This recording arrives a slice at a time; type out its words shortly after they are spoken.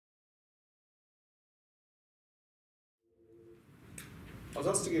I was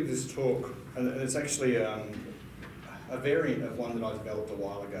asked to give this talk, and it's actually a variant of one that I developed a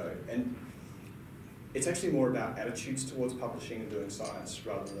while ago. And it's actually more about attitudes towards publishing and doing science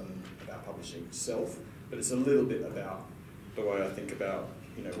rather than about publishing itself. But it's a little bit about the way I think about,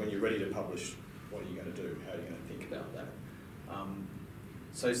 you know, when you're ready to publish, what are you going to do? How are you going to think about that?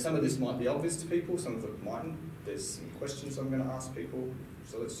 So some of this might be obvious to people, some of it mightn't. There's some questions I'm going to ask people.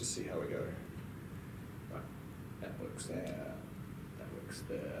 So let's just see how we go. Right, that works there.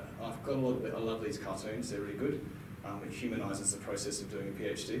 There. I've got a lot of it. I love these cartoons, they're really good. It humanises the process of doing a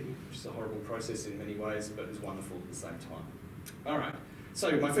PhD, which is a horrible process in many ways, but is wonderful at the same time. All right,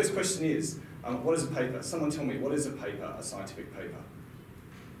 so my first question is, what is a paper? Someone tell me, what is a paper, a scientific paper?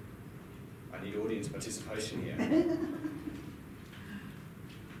 I need audience participation here.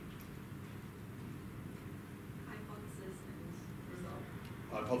 Hypothesis and result.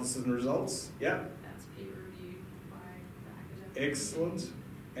 Hypothesis and results, yeah. Excellent.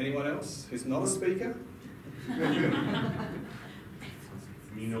 Anyone else who's not a speaker? New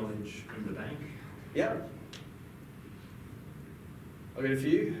knowledge from the bank. Yep. I've got a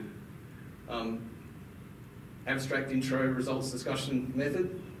few. Abstract intro results discussion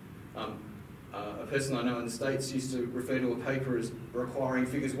method. A person I know in the States used to refer to a paper as requiring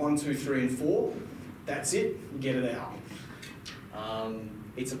figures 1, 2, 3, and 4. That's it, get it out.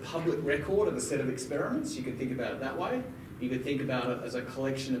 It's a public record of a set of experiments. You can think about it that way. You could think about it as a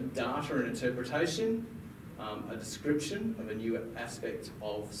collection of data and interpretation, a description of a new aspect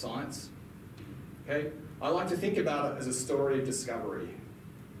of science. Okay? I like to think about it as a story of discovery.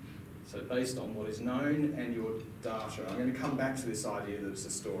 So based on what is known and your data. I'm going to come back to this idea that it's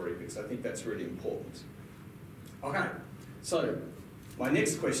a story because I think that's really important. Okay, so my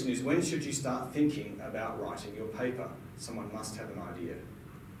next question is, when should you start thinking about writing your paper? Someone must have an idea.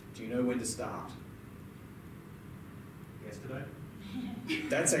 Do you know when to start? Yesterday?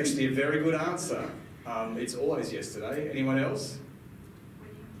 That's actually a very good answer. It's always yesterday. Anyone else?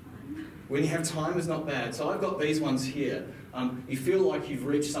 When you have time is not bad. So I've got these ones here. You feel like you've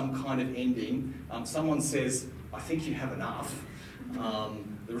reached some kind of ending. Someone says, I think you have enough.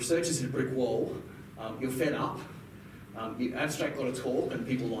 The researchers hit a brick wall. You're fed up. Your abstract got a talk and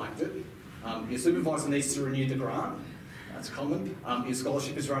people liked it. Your supervisor needs to renew the grant. That's common. Your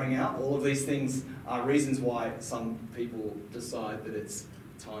scholarship is running out. All of these things are reasons why some people decide that it's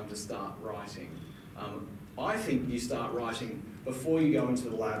time to start writing. I think you start writing before you go into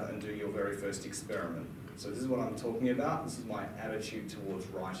the lab and do your very first experiment. So this is what I'm talking about. This is my attitude towards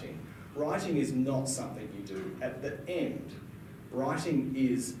writing. Writing is not something you do at the end. Writing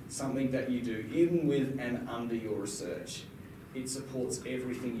is something that you do even with and under your research. It supports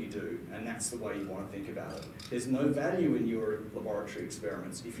everything you do, and that's the way you want to think about it. There's no value in your laboratory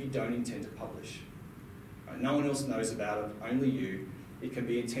experiments if you don't intend to publish. No one else knows about it, only you. It can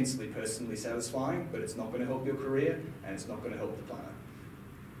be intensely personally satisfying, but it's not going to help your career, and it's not going to help the planet.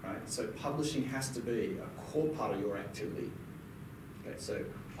 Right? So publishing has to be a core part of your activity. Okay, so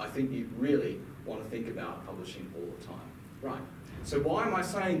I think you really want to think about publishing all the time. Right, so why am I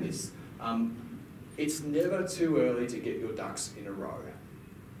saying this? It's never too early to get your ducks in a row.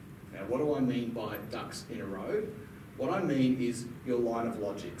 Now, what do I mean by ducks in a row? What I mean is your line of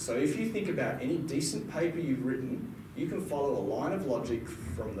logic. So if you think about any decent paper you've written, you can follow a line of logic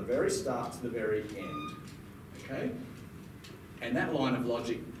from the very start to the very end. Okay? And that line of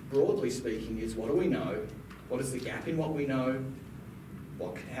logic, broadly speaking, is what do we know? What is the gap in what we know?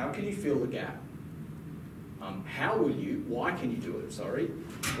 How can you fill the gap? Why can you do it? Sorry,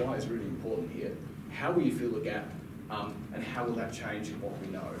 why is really important here. How will you fill the gap? And how will that change in what we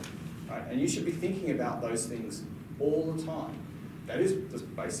know? Right? And you should be thinking about those things all the time. That is the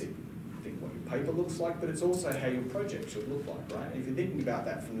basic thing, what your paper looks like, but it's also how your project should look like, right? And if you're thinking about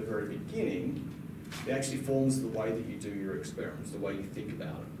that from the very beginning, it actually forms the way that you do your experiments, the way you think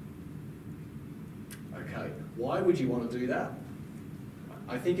about it. Okay, why would you want to do that?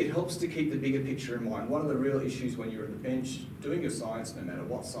 I think it helps to keep the bigger picture in mind. One of the real issues when you're at the bench doing your science, no matter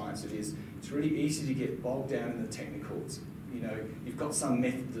what science it is, it's really easy to get bogged down in the technicals. You know, you've got some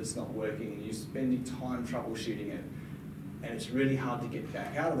method that's not working and you're spending time troubleshooting it. And it's really hard to get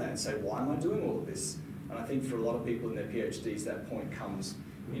back out of that and say, why am I doing all of this? And I think for a lot of people in their PhDs, that point comes,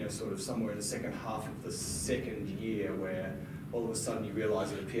 you know, sort of somewhere in the second half of the second year where all of a sudden you realise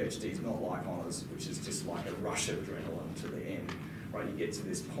that a PhD is not like honours, which is just like a rush of adrenaline to the end. Right, you get to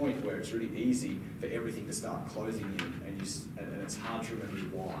this point where it's really easy for everything to start closing in, and it's hard to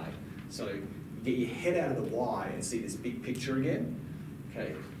remember why. So you get your head out of the why and see this big picture again.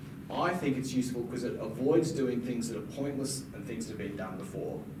 Okay, I think it's useful because it avoids doing things that are pointless and things that have been done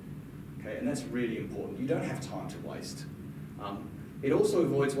before. Okay, and that's really important. You don't have time to waste. It also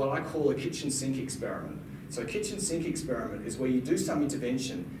avoids what I call a kitchen sink experiment. So a kitchen sink experiment is where you do some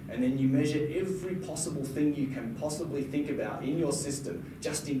intervention and then you measure every possible thing you can possibly think about in your system,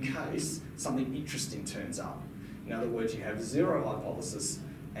 just in case something interesting turns up. In other words, you have zero hypothesis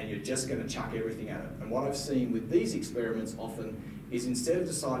and you're just going to chuck everything at it. And what I've seen with these experiments often is instead of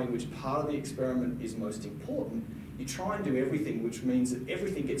deciding which part of the experiment is most important, you try and do everything, which means that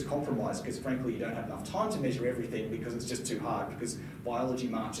everything gets compromised because frankly you don't have enough time to measure everything because it's just too hard, because biology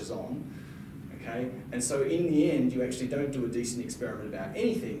marches on. Okay? And so in the end, you actually don't do a decent experiment about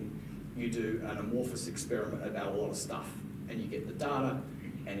anything, you do an amorphous experiment about a lot of stuff. And you get the data,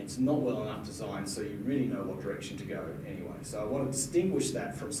 and it's not well enough designed, so you really know what direction to go anyway. So I want to distinguish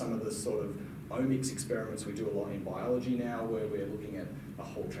that from some of the sort of omics experiments we do a lot in biology now, where we're looking at a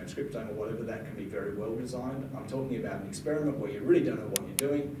whole transcriptome or whatever. That can be very well designed. I'm talking about an experiment where you really don't know what you're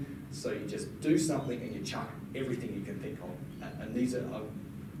doing, so you just do something and you chuck everything you can think of. And these are,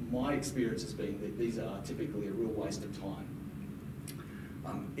 my experience has been that these are typically a real waste of time.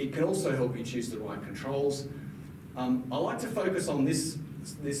 It can also help you choose the right controls. I like to focus on this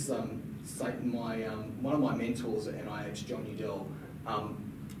one of my mentors at NIH, John Udell.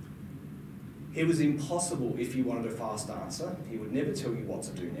 It was impossible if you wanted a fast answer. He would never tell you what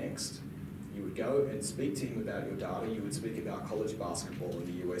to do next. You would go and speak to him about your data. You would speak about college basketball in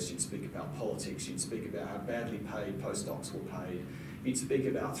the US. You'd speak about politics. You'd speak about how badly paid postdocs were paid. You'd speak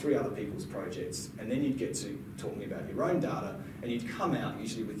about 3 other people's projects, and then you'd get to talking about your own data, and you'd come out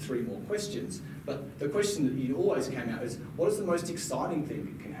usually with 3 more questions. But the question that you always came out is, what is the most exciting thing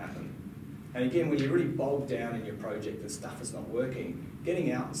that can happen? And again, when you're really bogged down in your project and stuff is not working,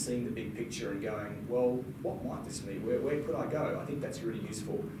 getting out and seeing the big picture and going, well, what might this mean? Where could I go? I think that's really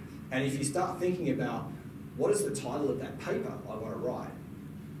useful. And if you start thinking about, what is the title of that paper I want to write?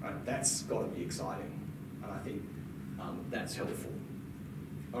 Right, that's got to be exciting. And I think that's helpful.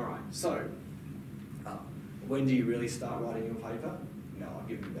 All right, so when do you really start writing your paper? No, I've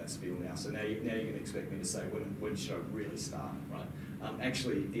given you that spiel now, so now you're going to expect me to say, when should I really start, right?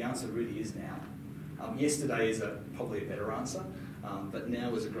 Actually, the answer really is now. Yesterday is probably a better answer, but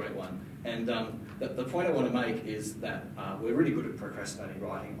now is a great one. And the point I want to make is that we're really good at procrastinating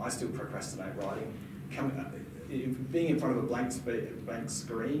writing. I still procrastinate writing. Being in front of a blank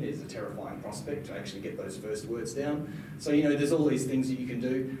screen is a terrifying prospect to actually get those first words down. So, you know, there's all these things that you can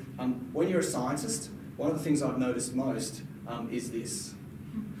do. When you're a scientist, one of the things I've noticed most is this.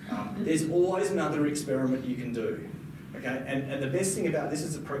 There's always another experiment you can do. Okay? And the best thing about this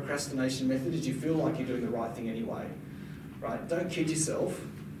is a procrastination method is you feel like you're doing the right thing anyway. Right? Don't kid yourself.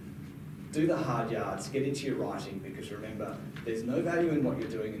 Do the hard yards. Get into your writing, because remember, there's no value in what you're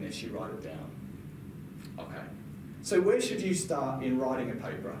doing unless you write it down. Okay. So where should you start in writing a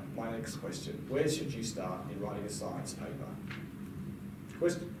paper? My next question. Where should you start in writing a science paper?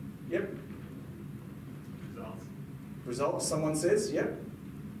 Question? Yep. Results. Results, someone says? Yep.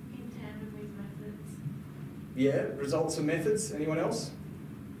 In tandem with methods. Yeah, results and methods. Anyone else?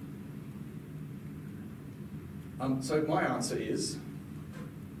 So my answer is,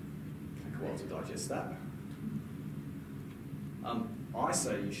 take a while to digest that. I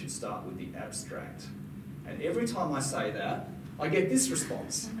say you should start with the abstract. And every time I say that, I get this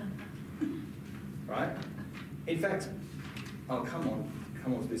response, right? In fact, I'll come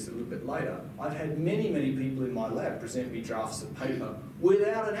on to this a little bit later. I've had many people in my lab present me drafts of paper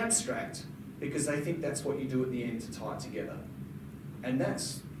without an abstract, because they think that's what you do at the end to tie it together. And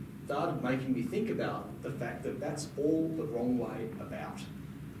that's started making me think about the fact that that's all the wrong way about.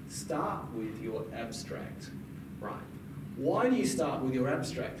 Start with your abstract, right? Why do you start with your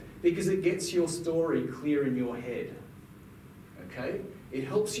abstract? Because it gets your story clear in your head, okay? It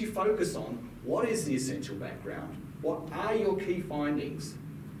helps you focus on what is the essential background, what are your key findings,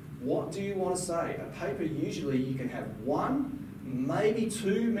 what do you want to say? A paper, usually you can have 1, maybe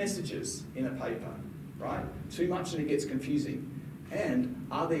 2 messages in a paper, right? Too much and it gets confusing. And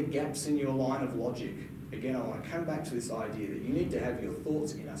are there gaps in your line of logic? Again, I want to come back to this idea that you need to have your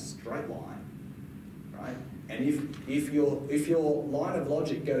thoughts in a straight line, right? And if your line of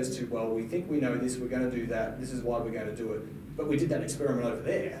logic goes to, well, we think we know this, we're going to do that, this is why we're going to do it, but we did that experiment over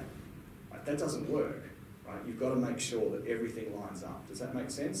there, right? That doesn't work, right? You've got to make sure that everything lines up. Does that make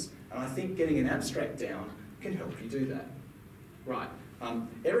sense? And I think getting an abstract down can help you do that. Right,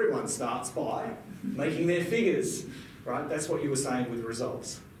 everyone starts by making their figures, right? That's what you were saying with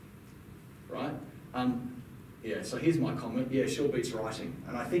results, right? Yeah, so here's my comment. Yeah, sure beats writing.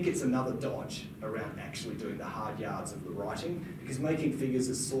 And I think it's another dodge around actually doing the hard yards of the writing, because making figures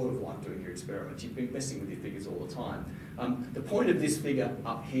is sort of like doing your experiments. You've been messing with your figures all the time. The point of this figure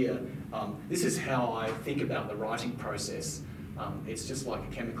up here, this is how I think about the writing process. It's just like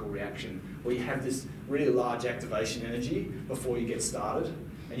a chemical reaction where you have this really large activation energy before you get started,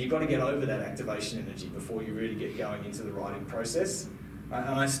 and you've got to get over that activation energy before you really get going into the writing process.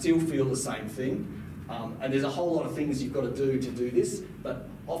 And I still feel the same thing. And there's a whole lot of things you've got to do this, but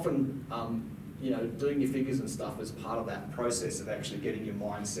often, you know, doing your figures and stuff is part of that process of actually getting your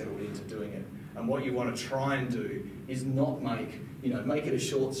mind settled into doing it. And what you want to try and do is not make it a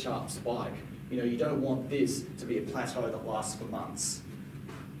short, sharp spike. You know, you don't want this to be a plateau that lasts for months,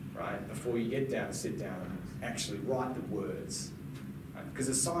 right? Before you get down and sit down and actually write the words. Right? Because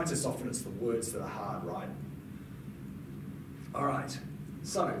as scientists, often it's the words that are hard, right? All right,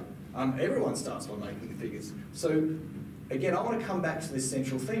 so everyone starts by making the figures. So again, I want to come back to this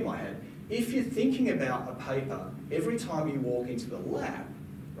central theme I had. If you're thinking about a paper, every time you walk into the lab,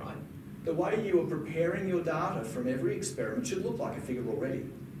 right, the way you are preparing your data from every experiment should look like a figure already.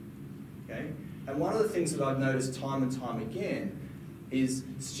 Okay? And one of the things that I've noticed time and time again is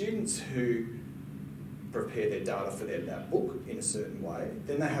students who prepare their data for their lab book in a certain way,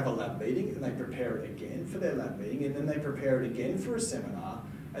 then they have a lab meeting and they prepare it again for their lab meeting, and then they prepare it again for a seminar,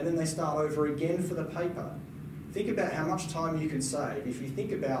 and then they start over again for the paper. Think about how much time you can save if you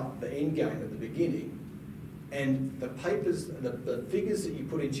think about the end game at the beginning, and the papers, the figures that you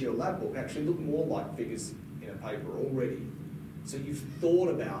put into your lab book actually look more like figures in a paper already. So you've thought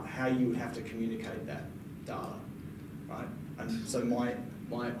about how you would have to communicate that data, right? And so my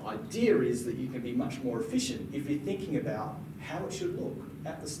idea is that you can be much more efficient if you're thinking about how it should look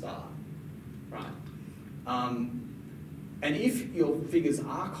at the start, right? And if your figures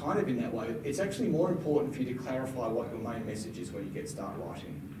are kind of in that way, it's actually more important for you to clarify what your main message is when you get started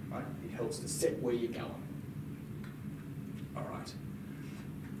writing, right? It helps to set where you're going. All right.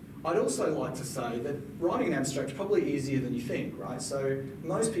 I'd also like to say that writing an abstract is probably easier than you think, right? So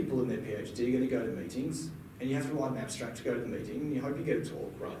most people in their PhD are going to go to meetings, and you have to write an abstract to go to the meeting, and you hope you get a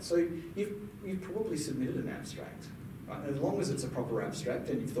talk, right? So you've probably submitted an abstract, right? As long as it's a proper abstract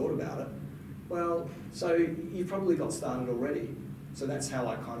and you've thought about it, well, so you've probably got started already. So that's how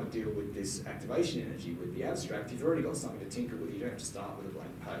I kind of deal with this activation energy with the abstract. You've already got something to tinker with. You don't have to start with a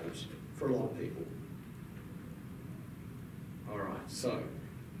blank page for a lot of people. All right, so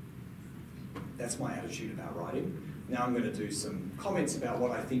that's my attitude about writing. Now I'm going to do some comments about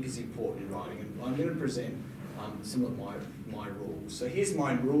what I think is important in writing, and I'm going to present some of my rules. So here's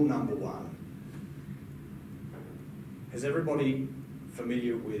my rule number one. Is everybody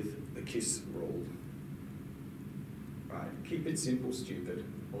familiar with the KISS rule? Right, keep it simple, stupid,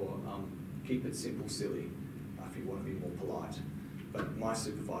 or keep it simple, silly, if you want to be more polite. But my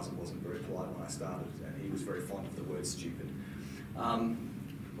supervisor wasn't very polite when I started, and he was very fond of the word stupid.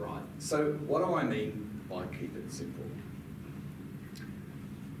 Right, so what do I mean by keep it simple?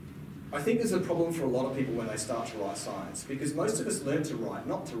 I think there's a problem for a lot of people when they start to write science, because most of us learn to write,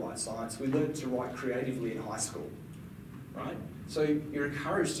 not to write science, we learn to write creatively in high school, right? So you're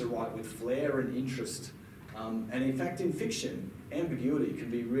encouraged to write with flair and interest, and in fact in fiction, ambiguity can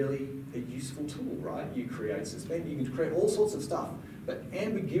be really a useful tool, right? You create suspense, you can create all sorts of stuff, but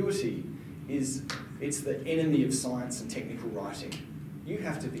ambiguity it's the enemy of science and technical writing. You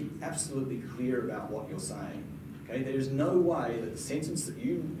have to be absolutely clear about what you're saying. Okay? There's no way that the sentence that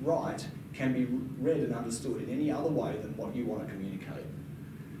you write can be read and understood in any other way than what you want to communicate.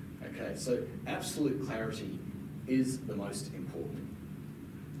 Okay, so absolute clarity is the most important.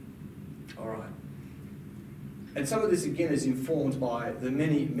 All right. And some of this, again, is informed by the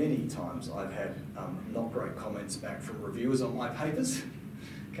many, many times I've had not great comments back from reviewers on my papers.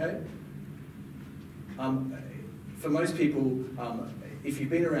 Okay? For most people, if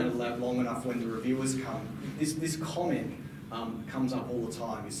you've been around a lab long enough, when the reviewers come, this comment comes up all the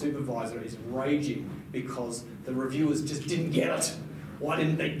time. Your supervisor is raging because the reviewers just didn't get it. Why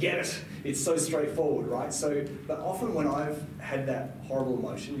didn't they get it? It's so straightforward, right? So, but often when I've had that horrible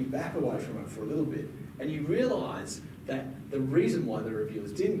emotion, you back away from it for a little bit, and you realise that the reason why the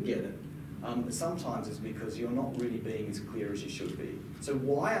reviewers didn't get it sometimes is because you're not really being as clear as you should be. So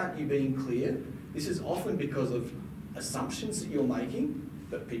why aren't you being clear? This is often because of assumptions that you're making,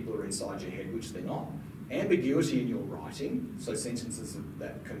 that people are inside your head, which they're not. Ambiguity in your writing, so sentences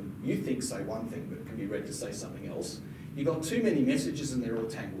that you think say one thing but can be read to say something else. You've got too many messages and they're all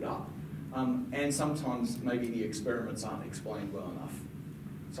tangled up. And sometimes maybe the experiments aren't explained well enough.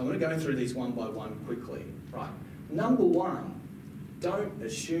 So I'm going to go through these one by one quickly. Right. Number one, don't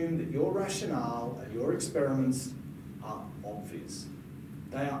assume that your rationale and your experiments are obvious.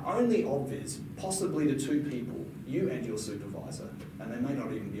 They are only obvious, possibly to two people. you and your supervisor, and they may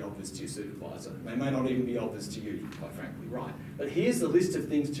not even be obvious to your supervisor. They may not even be obvious to you, quite frankly, right? But here's the list of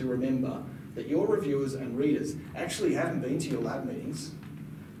things to remember that your reviewers and readers actually haven't been to your lab meetings,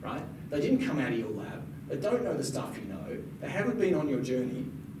 right? They didn't come out of your lab. They don't know the stuff you know. They haven't been on your journey,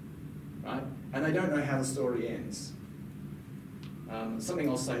 right? And they don't know how the story ends. Something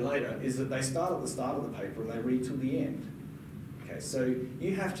I'll say later is that they start at the start of the paper and they read till the end. Okay, so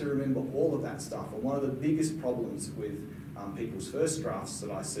you have to remember all of that stuff. And one of the biggest problems with people's first drafts that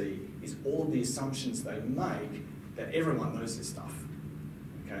I see is all of the assumptions they make that everyone knows this stuff.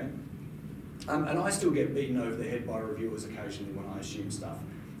 Okay, and I still get beaten over the head by reviewers occasionally when I assume stuff,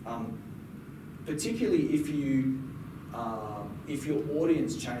 particularly if your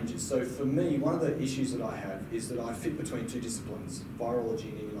audience changes. So for me, one of the issues that I have is that I fit between two disciplines, virology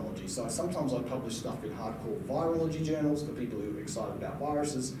and immunology. So sometimes I publish stuff in hardcore virology journals for people who are excited about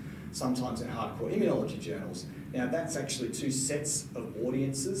viruses, sometimes in hardcore immunology journals. Now that's actually two sets of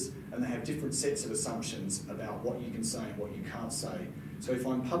audiences, and they have different sets of assumptions about what you can say and what you can't say. So if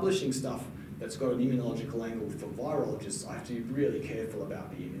I'm publishing stuff that's got an immunological angle for virologists, I have to be really careful about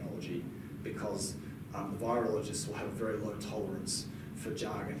the immunology, because the virologists will have a very low tolerance for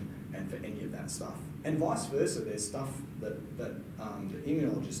jargon and for any of that stuff. And vice versa, there's stuff that the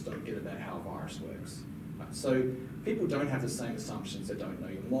immunologists don't get about how a virus works. So people don't have the same assumptions, they don't know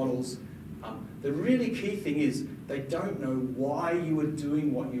your models. The really key thing is they don't know why you are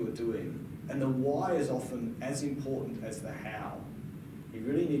doing what you are doing. And the why is often as important as the how. You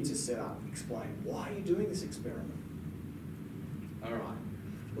really need to set up, explain, why are you doing this experiment? All right.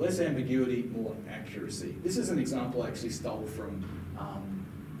 Less ambiguity, more accuracy. This is an example I actually stole from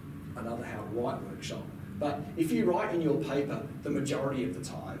another How to Write workshop. But if you write in your paper the majority of the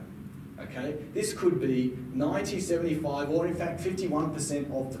time, okay, this could be 90, 75, or in fact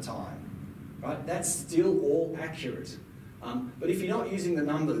 51% of the time, right? That's still all accurate. But if you're not using the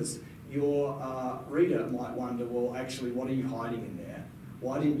numbers, your reader might wonder, well, actually, what are you hiding in there?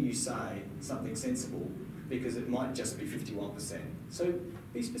 Why didn't you say something sensible? Because it might just be 51%. So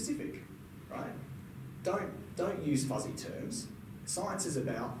be specific, right? Don't use fuzzy terms. Science is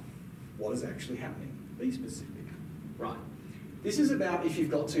about what is actually happening. Be specific, right? This is about if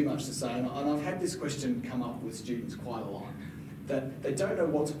you've got too much to say, and I've had this question come up with students quite a lot, that they don't know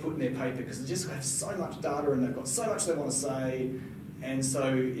what to put in their paper because they just have so much data and they've got so much they want to say, and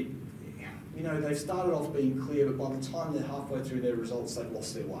so they've started off being clear, but by the time they're halfway through their results, they've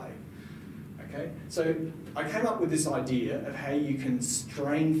lost their way. Okay, so I came up with this idea of how you can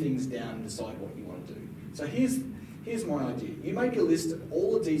strain things down and decide what you want to do. So here's my idea. You make a list of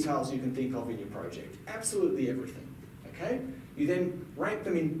all the details you can think of in your project, absolutely everything. Okay, you then rank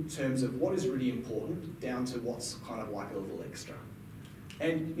them in terms of what is really important down to what's kind of like a little extra.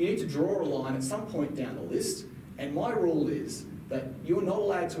 And you need to draw a line at some point down the list, and my rule is that you're not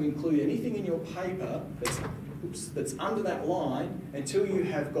allowed to include anything in your paper that's under that line until you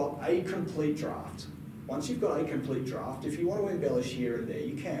have got a complete draft. Once you've got a complete draft, if you want to embellish here and there,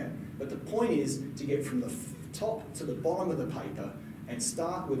 you can. But the point is to get from the top to the bottom of the paper and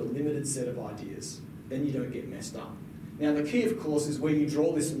start with a limited set of ideas. Then you don't get messed up. Now the key, of course, is where you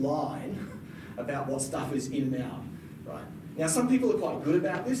draw this line about what stuff is in and out, right? Now some people are quite good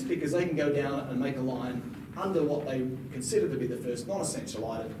about this because they can go down and make a line under what they consider to be the first non-essential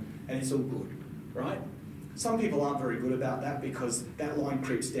item, and it's all good, right? Some people aren't very good about that because that line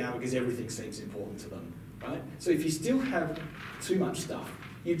creeps down because everything seems important to them, right? So if you still have too much stuff,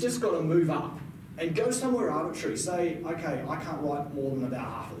 you've just got to move up and go somewhere arbitrary. Say, okay, I can't write more than about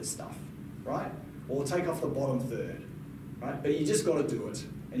half of this stuff, right? Or take off the bottom third, right? But you just got to do it,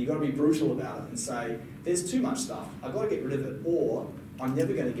 and you've got to be brutal about it and say, there's too much stuff, I've got to get rid of it, or I'm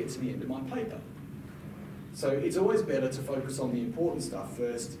never going to get to the end of my paper. So it's always better to focus on the important stuff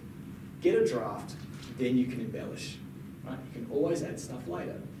first, get a draft, then you can embellish, right? You can always add stuff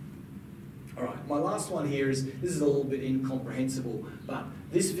later. All right, my last one here is, this is a little bit incomprehensible, but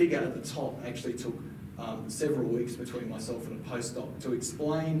this figure at the top actually took several weeks between myself and a postdoc to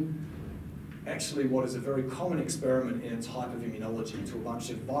explain actually what is a very common experiment in a type of immunology to a bunch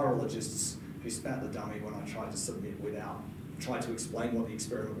of virologists who spat the dummy when I tried to explain what the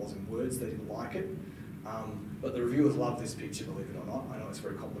experiment was in words. They didn't like it. But the reviewers love this picture, believe it or not. I know it's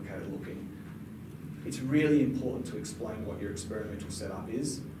very complicated looking. It's really important to explain what your experimental setup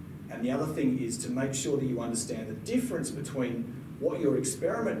is. And the other thing is to make sure that you understand the difference between what your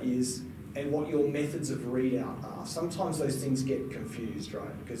experiment is and what your methods of readout are. Sometimes those things get confused,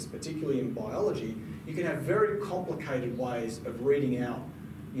 right? Because particularly in biology, you can have very complicated ways of reading out,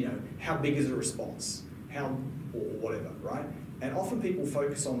 how big is a response? or whatever, right? And often people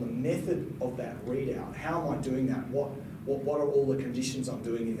focus on the method of that readout. How am I doing that? What are all the conditions I'm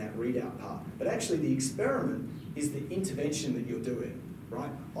doing in that readout part? But actually the experiment is the intervention that you're doing, right?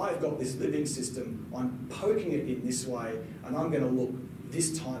 I've got this living system, I'm poking it in this way, and I'm going to look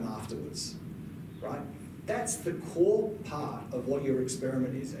this time afterwards, right? That's the core part of what your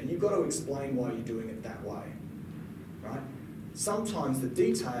experiment is, and you've got to explain why you're doing it that way, right? Sometimes the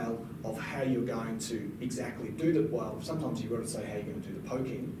detail of how you're going to exactly do the, well, sometimes you've got to say how you're going to do the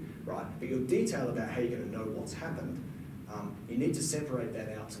poking, right? But your detail about how you're going to know what's happened, you need to separate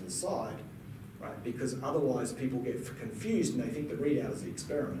that out to the side, right? Because otherwise people get confused and they think the readout is the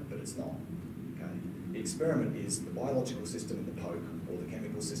experiment, but it's not, okay? The experiment is the biological system and the poke, or the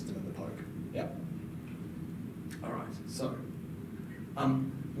chemical system and the poke, yep? All right, so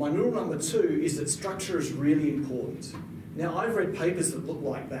my rule number 2 is that structure is really important. Now, I've read papers that look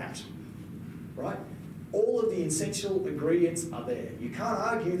like that, right? All of the essential ingredients are there. You can't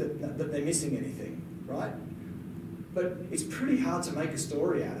argue that they're missing anything, right? But it's pretty hard to make a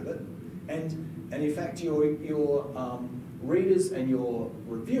story out of it. And in fact, your readers and your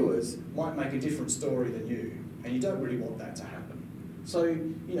reviewers might make a different story than you, and you don't really want that to happen. So,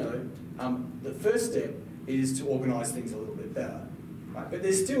 you know, the first step is to organise things a little bit better, right? But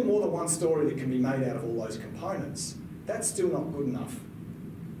there's still more than one story that can be made out of all those components. That's still not good enough.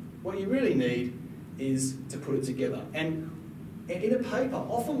 What you really need is to put it together. And in a paper,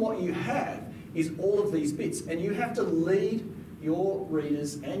 often what you have is all of these bits, and you have to lead your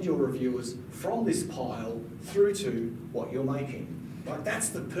readers and your reviewers from this pile through to what you're making. Right? That's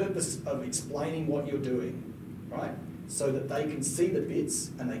the purpose of explaining what you're doing, right? So that they can see the bits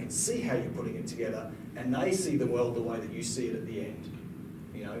and they can see how you're putting it together, and they see the world the way that you see it at the end.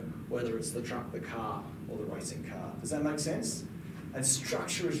 You know, whether it's the truck, the car, or the racing car. Does that make sense? And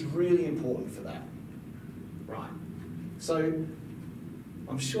structure is really important for that. Right. So,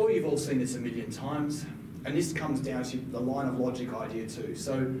 I'm sure you've all seen this a million times, and this comes down to the line of logic idea too.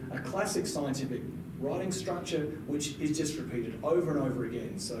 So, a classic scientific writing structure, which is just repeated over and over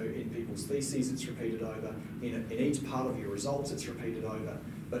again. So, in people's theses, it's repeated over. In each part of your results, it's repeated over.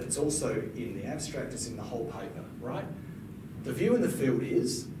 But it's also in the abstract, it's in the whole paper, right? The view in the field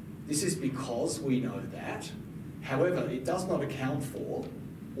is, this is because we know that, however, it does not account for,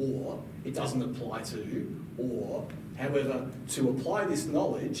 or it doesn't apply to, or, however, to apply this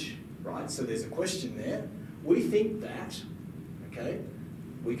knowledge, right, so there's a question there, we think that, okay,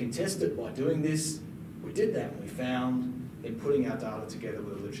 we can test it by doing this, we did that and we found, then putting our data together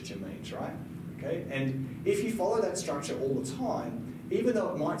with the literature means, right, okay, and if you follow that structure all the time, even though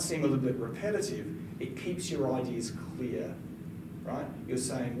it might seem a little bit repetitive, it keeps your ideas clear. Right? You're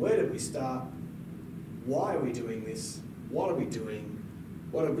saying, where did we start? Why are we doing this? What are we doing?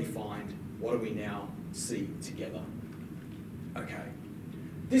 What did we find? What do we now see together? Okay.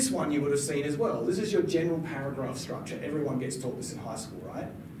 This one you would have seen as well. This is your general paragraph structure. Everyone gets taught this in high school, right?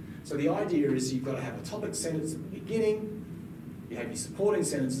 So the idea is you've got to have a topic sentence at the beginning, you have your supporting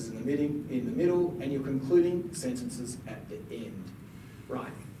sentences in the middle, and your concluding sentences at the end.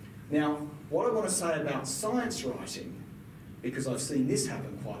 Right. Now, what I want to say about science writing, because I've seen this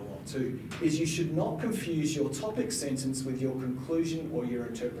happen quite a lot too, is you should not confuse your topic sentence with your conclusion or your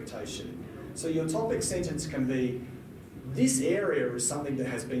interpretation. So your topic sentence can be, this area is something that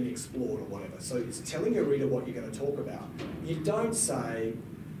has been explored or whatever. So it's telling your reader what you're going to talk about. You don't say,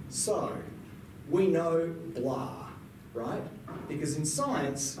 so, we know blah, right? Because in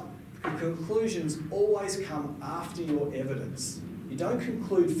science, conclusions always come after your evidence. You don't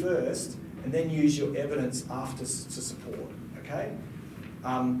conclude first and then use your evidence after to support. Okay?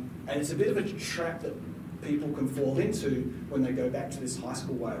 And it's a bit of a trap that people can fall into when they go back to this high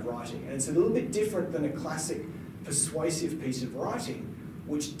school way of writing. And it's a little bit different than a classic persuasive piece of writing,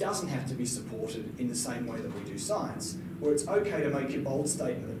 which doesn't have to be supported in the same way that we do science, where it's okay to make your bold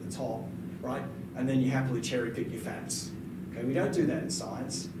statement at the top, right? And then you happily cherry pick your facts. Okay, we don't do that in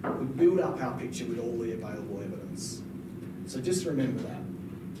science. We build up our picture with all the available evidence. So just remember that.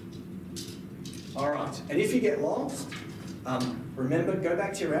 All right, and if you get lost, remember, go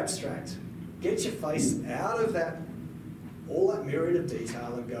back to your abstract. Get your face out of that, all that myriad of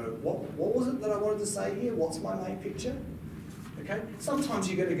detail and go, what was it that I wanted to say here? What's my main picture? Okay? Sometimes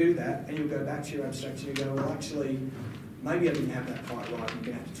you're going to do that and you'll go back to your abstract and you go, well, actually, maybe I didn't have that quite right, you're going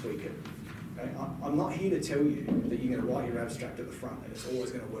to have to tweak it. Okay? I'm not here to tell you that you're going to write your abstract at the front and it's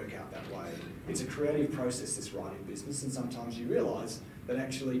always going to work out that way. It's a creative process, this writing business, and sometimes you realise that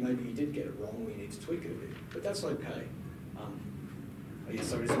actually maybe you did get it wrong or you need to tweak it a bit, but that's okay. Yeah,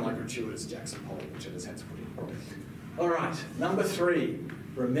 so it is my gratuitous Jackson poll, which I just had to put in. All right, number 3,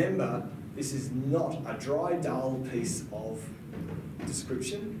 remember This is not a dry, dull piece of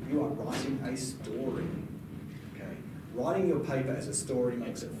description. You are writing a story. Okay? Writing your paper as a story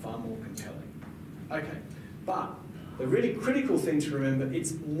makes it far more compelling. Okay, but the really critical thing to remember,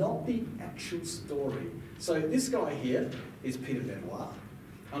 it's not the actual story. So this guy here is Peter Benoit.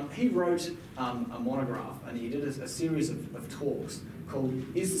 He wrote a monograph and he did a series of talks called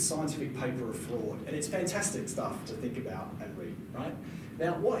Is the Scientific Paper a Fraud? And it's fantastic stuff to think about and read, right?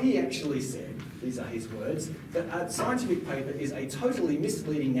 Now, what he actually said, these are his words, that a scientific paper is a totally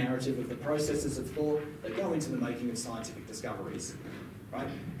misleading narrative of the processes of thought that go into the making of scientific discoveries, right?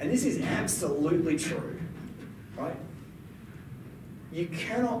 And this is absolutely true, right? You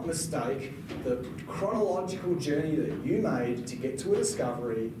cannot mistake the chronological journey that you made to get to a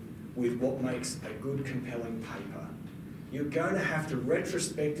discovery with what makes a good, compelling paper. You're going to have to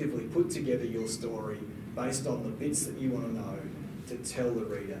retrospectively put together your story based on the bits that you want to know to tell the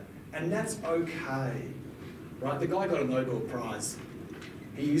reader. And that's okay, right? The guy got a Nobel Prize.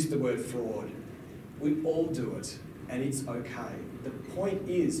 He used the word fraud. We all do it, and it's okay. The point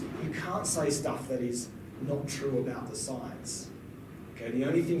is, you can't say stuff that is not true about the science. Okay, the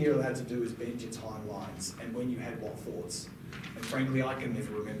only thing you're allowed to do is bend your timelines and when you had what thoughts. And frankly, I can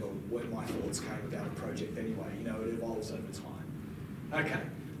never remember when my thoughts came about a project anyway. You know, it evolves over time. Okay,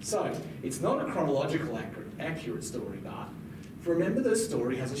 so it's not a chronological accurate story, but remember the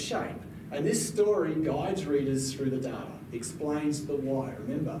story has a shape. And this story guides readers through the data, explains the why.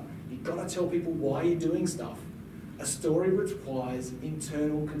 Remember, you've got to tell people why you're doing stuff. A story requires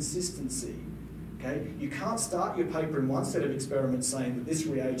internal consistency. Okay? You can't start your paper in one set of experiments saying that this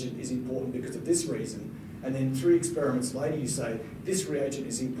reagent is important because of this reason, and then 3 experiments later you say this reagent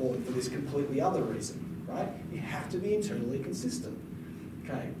is important for this completely other reason, right? You have to be internally consistent.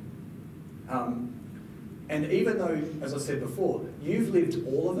 Okay? And even though, as I said before, you've lived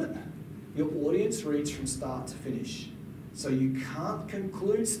all of it, your audience reads from start to finish. So you can't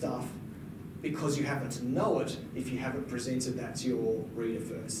conclude stuff because you happen to know it if you haven't presented that to your reader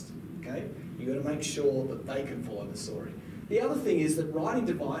first. Okay? You've got to make sure that they can follow the story. The other thing is that writing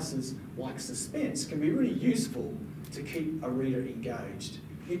devices like suspense can be really useful to keep a reader engaged.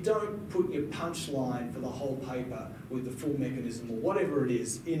 You don't put your punchline for the whole paper with the full mechanism or whatever it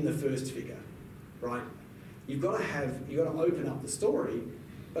is in the first figure, right? You've got to open up the story,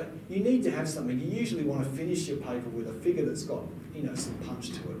 but you need to have something. You usually want to finish your paper with a figure that's got, you know, some punch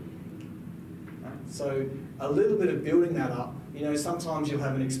to it. Right? So a little bit of building that up. You know, sometimes you'll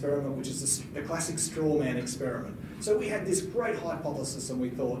have an experiment which is the classic straw man experiment. So we had this great hypothesis and we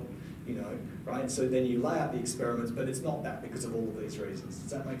thought, you know, right? So then you lay out the experiments, but it's not that because of all of these reasons.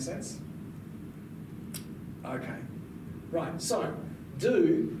 Does that make sense? Okay. Right, so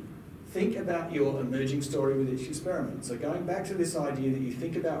do think about your emerging story with each experiment. So going back to this idea that you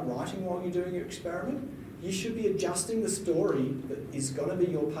think about writing while you're doing your experiment, you should be adjusting the story that is going to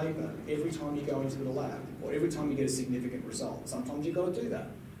be your paper every time you go into the lab or every time you get a significant result. Sometimes you've got to do that.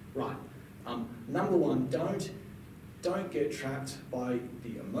 Right. Number one, don't get trapped by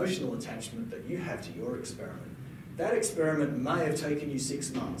the emotional attachment that you have to your experiment. That experiment may have taken you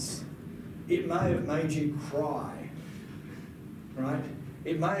 6 months. It may have made you cry, right?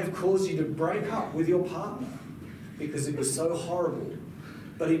 It may have caused you to break up with your partner because it was so horrible.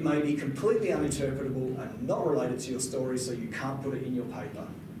 But it may be completely uninterpretable and not related to your story, so you can't put it in your paper,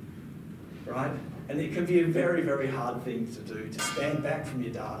 right? And it can be a very, very hard thing to do, to stand back from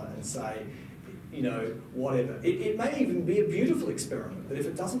your data and say, you know, whatever. It may even be a beautiful experiment, but if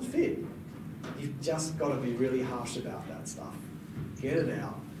it doesn't fit, you've just got to be really harsh about that stuff. Get it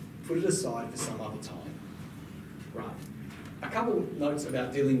out, put it aside for some other time. Right. A couple notes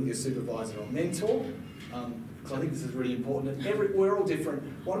about dealing with your supervisor or mentor. Because I think this is really important. We're all different.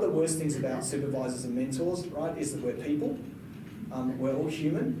 One of the worst things about supervisors and mentors, right, is that we're people. We're all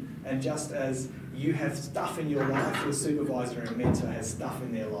human. And just as you have stuff in your life, your supervisor and mentor has stuff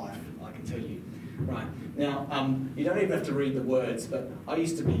in their life, I can tell you. Right. Now, you don't even have to read the words, but I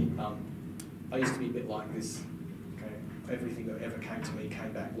used to be a bit like this. Okay? Everything that ever came to me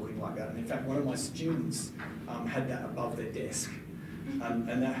came back looking like that. And in fact, one of my students had that above their desk.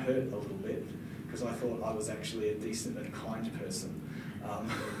 And that hurt a little bit, because I thought I was actually a decent and kind person.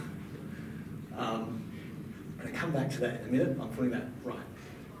 I'm going to come back to that in a minute. I'm putting that right.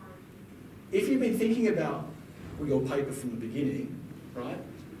 If you've been thinking about your paper from the beginning, right,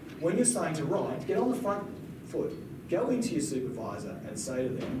 when you're starting to write, get on the front foot. Go into your supervisor and say to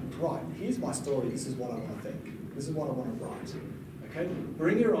them, right, here's my story, this is what I want to think. This is what I want to write. Okay?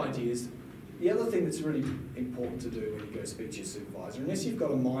 Bring your ideas. The other thing that's really important to do when you go speak to your supervisor, unless you've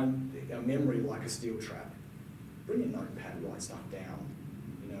got a memory like a steel trap, bring your notepad, write stuff down.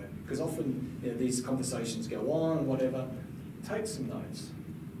 You know, because often these conversations go on and whatever. Take some notes.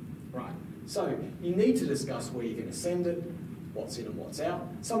 Right, so you need to discuss where you're going to send it, what's in and what's out.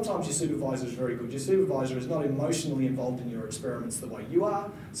 Sometimes your supervisor is very good. Your supervisor is not emotionally involved in your experiments the way you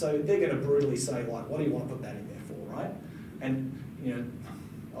are, so they're going to brutally say, like, what do you want to put that in there for, right? And,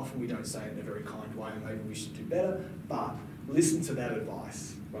 often we don't say it in a very kind way, and maybe we should do better, but listen to that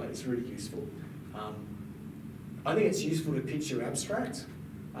advice, right? It's really useful. I think it's useful to pitch your abstract,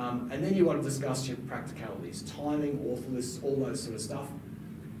 and then you want to discuss your practicalities, timing, author lists, all those sort of stuff.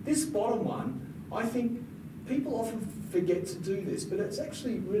 This bottom one, I think people often forget to do this, but it's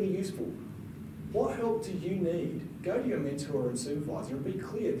actually really useful. What help do you need? Go to your mentor and supervisor and be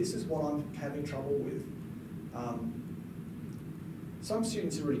clear, this is what I'm having trouble with. Some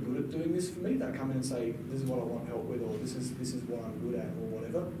students are really good at doing this for me. They come in and say, this is what I want help with, or this is what I'm good at, or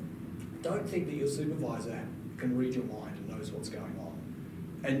whatever. Don't think that your supervisor can read your mind and knows what's going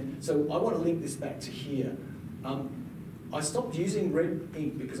on. And so I want to link this back to here. I stopped using red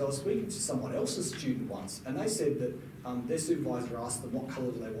ink because I was speaking to someone else's student once, and they said that their supervisor asked them what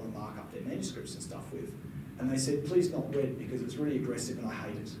colour do they want to mark up their manuscripts and stuff with. And they said, please not red, because it's really aggressive and I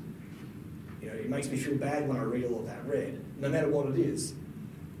hate it. It makes me feel bad when I read all of that red, no matter what it is.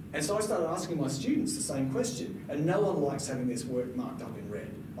 And so I started asking my students the same question, and no one likes having this work marked up in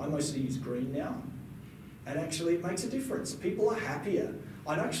red. I mostly use green now, and actually it makes a difference. People are happier.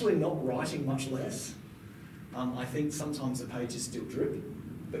 I'm actually not writing much less. I think sometimes the pages still drip,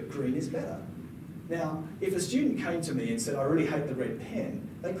 but green is better. Now, if a student came to me and said, I really hate the red pen,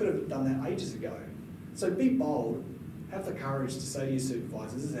 they could have done that ages ago. So be bold, have the courage to say to your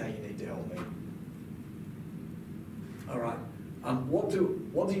supervisor, this is how you need to help me. All right, what do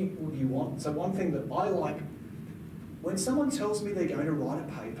you want? So one thing that I like, when someone tells me they're going to write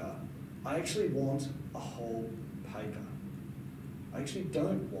a paper, I actually want a whole paper. I actually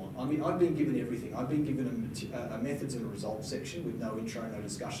don't want, I've been given everything. I've been given a methods and a results section with no intro, no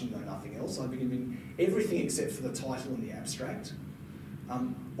discussion, no nothing else. I've been given everything except for the title and the abstract.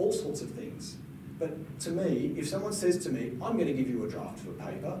 All sorts of things. But to me, if someone says to me, I'm going to give you a draft of a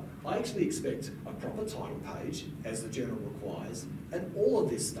paper, I actually expect a proper title page, as the journal requires, and all of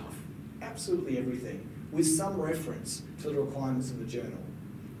this stuff, absolutely everything, with some reference to the requirements of the journal.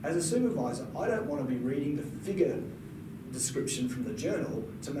 As a supervisor, I don't want to be reading the figure description from the journal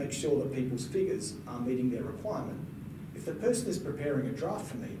to make sure that people's figures are meeting their requirement. If the person is preparing a draft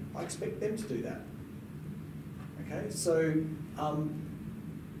for me, I expect them to do that. Okay, so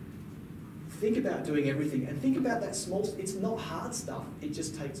think about doing everything, and think about that small, it's not hard stuff, it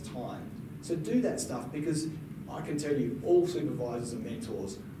just takes time. So do that stuff, because I can tell you, all supervisors and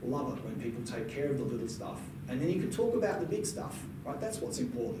mentors love it when people take care of the little stuff. And then you can talk about the big stuff, right? That's what's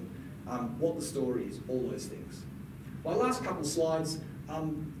important. What the story is, all those things. My last couple slides,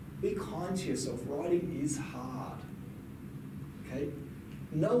 be kind to yourself. Writing is hard, okay?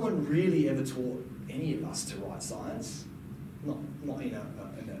 No one really ever taught any of us to write science, not in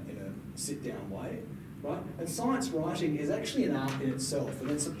a sit-down way, right? And science writing is actually an art in itself,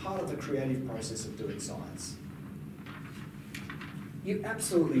 and it's a part of the creative process of doing science. You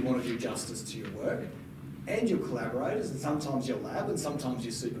absolutely want to do justice to your work, and your collaborators, and sometimes your lab, and sometimes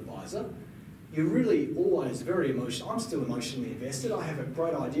your supervisor. You're really always very emotional. I'm still emotionally invested. I have a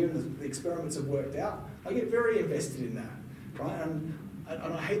great idea, and the experiments have worked out. I get very invested in that, right? And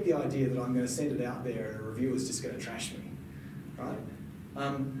I hate the idea that I'm going to send it out there and a reviewer's just going to trash me, right?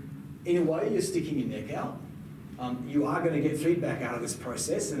 In a way, you're sticking your neck out. You are going to get feedback out of this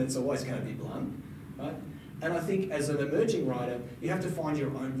process, and it's always going to be blunt, right? And I think as an emerging writer, you have to find your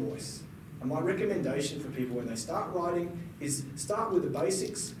own voice. And my recommendation for people when they start writing is start with the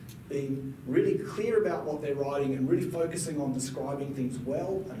basics, being really clear about what they're writing and really focusing on describing things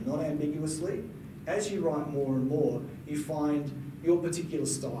well and not ambiguously. As you write more and more, you find your particular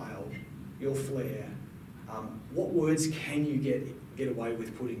style, your flair. What words can you get away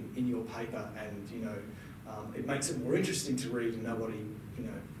with putting in your paper, and it makes it more interesting to read, and nobody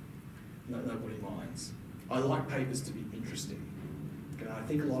minds. I like papers to be interesting. I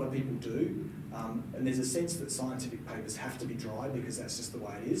think a lot of people do, and there's a sense that scientific papers have to be dry because that's just the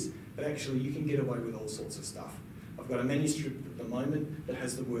way it is, but actually you can get away with all sorts of stuff. I've got a manuscript at the moment that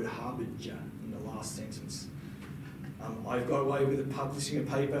has the word harbinger in the last sentence. I've got away with publishing a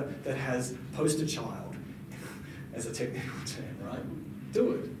paper that has poster child as a technical term, right?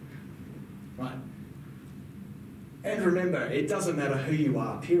 Do it, right? And remember, it doesn't matter who you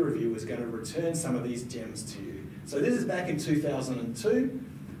are, peer review is going to return some of these gems to you. So this is back in 2002.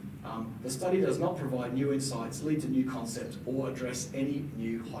 The study does not provide new insights, lead to new concepts, or address any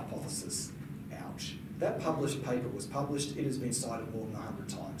new hypothesis. Ouch. That published paper was published, it has been cited more than 100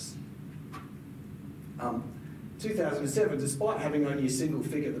 times. 2007, despite having only a single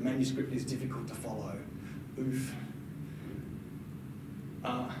figure, the manuscript is difficult to follow. Oof.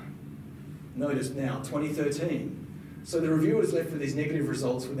 Notice now, 2013. So the reviewer is left with these negative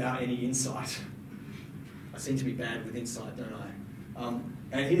results without any insight. I seem to be bad with insight, don't I?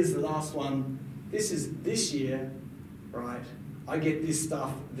 And here's the last one. This is this year, right? I get this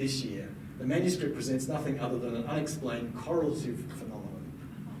stuff this year. The manuscript presents nothing other than an unexplained correlative phenomenon.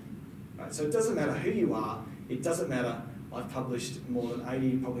 Right? So it doesn't matter who you are. It doesn't matter. I've published more than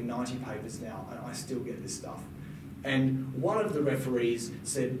 80, probably 90 papers now, and I still get this stuff. And one of the referees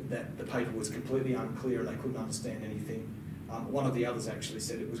said that the paper was completely unclear and they couldn't understand anything. One of the others actually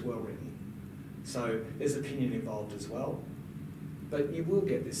said it was well written. So there's opinion involved as well. But you will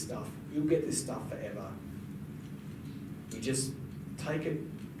get this stuff. You'll get this stuff forever. You just take it,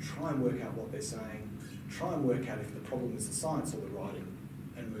 try and work out what they're saying, try and work out if the problem is the science or the writing,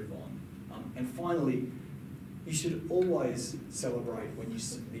 and move on. And finally, you should always celebrate when you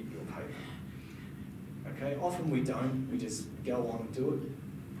submit your paper. Okay? Often we don't, we just go on and do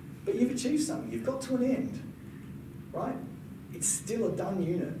it. But you've achieved something, you've got to an end, right? It's still a done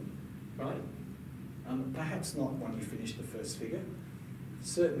unit, right? Perhaps not when you finish the first figure.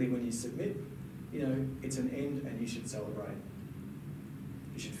 Certainly when you submit, you know, it's an end and you should celebrate.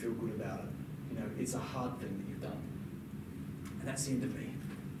 You should feel good about it. You know, it's a hard thing that you've done. And that's the end of me.